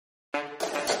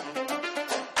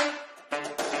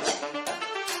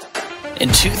In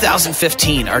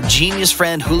 2015, our genius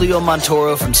friend Julio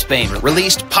Montoro from Spain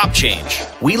released Pop Change.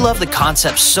 We love the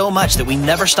concept so much that we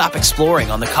never stop exploring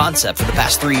on the concept for the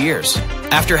past 3 years.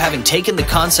 After having taken the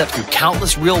concept through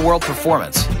countless real-world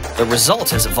performance, the result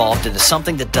has evolved into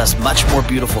something that does much more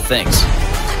beautiful things.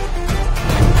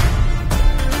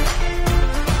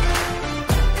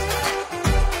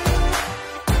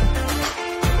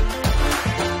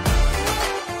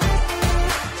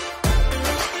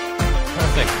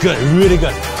 Good, really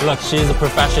good. Look, she's a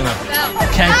professional.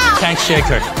 Can't shake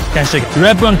her. Can't shake her.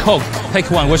 Red Bull and Coke. Pick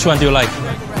one. Which one do you like?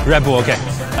 Red Bull, okay.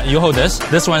 You hold this.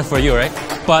 This one's for you, right?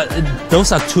 But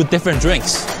those are two different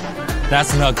drinks.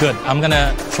 That's not good. I'm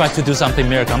gonna try to do something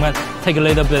miracle. I'm gonna take a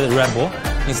little bit of Red Bull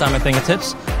inside my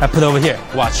fingertips. I put it over here.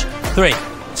 Watch. 3,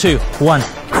 2, 1.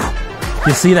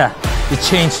 You see that? It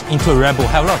changed into a Red Bull.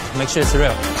 Have a look. Make sure it's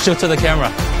real. Show to the camera.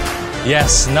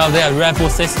 Yes, now they are Red Bull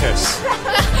sisters.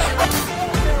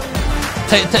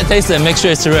 Taste it, make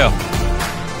sure it's real.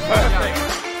 Perfect.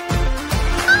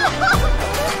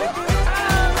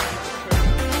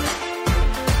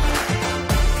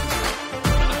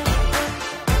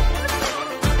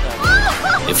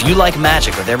 If you like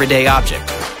magic with everyday object,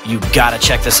 you gotta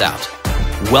check this out.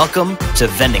 Welcome to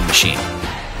Vending Machine.